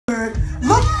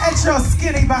Get your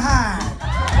skinny behind.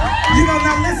 You know,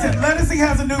 now listen, Ledisi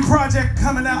has a new project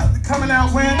coming out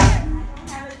when?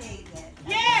 Haven't made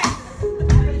yet.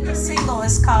 The single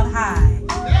is called High.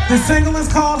 The single is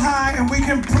called High, and we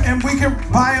can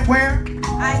buy it where?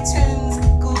 iTunes,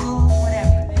 Google,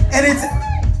 whatever. And it's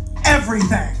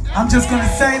everything. I'm just gonna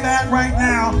say that right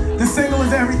now. The single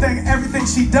is everything. Everything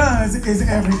she does is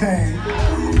everything.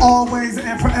 Always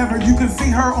and forever. You can see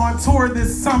her on tour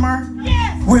this summer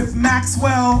with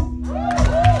Maxwell.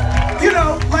 You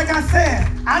know, like I said,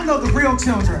 I know the real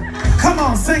children. Come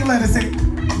on, sing, Ledisi.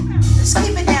 Just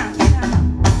keep it down, keep it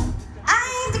down.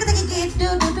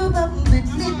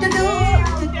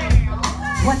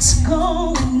 What's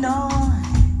going on?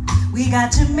 We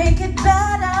got to make it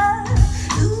better.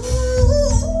 Ooh,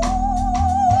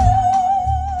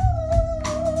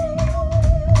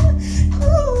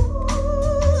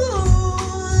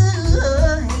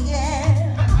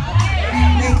 yeah.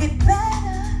 Make it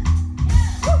better.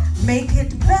 Make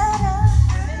it better.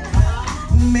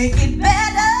 Make it better.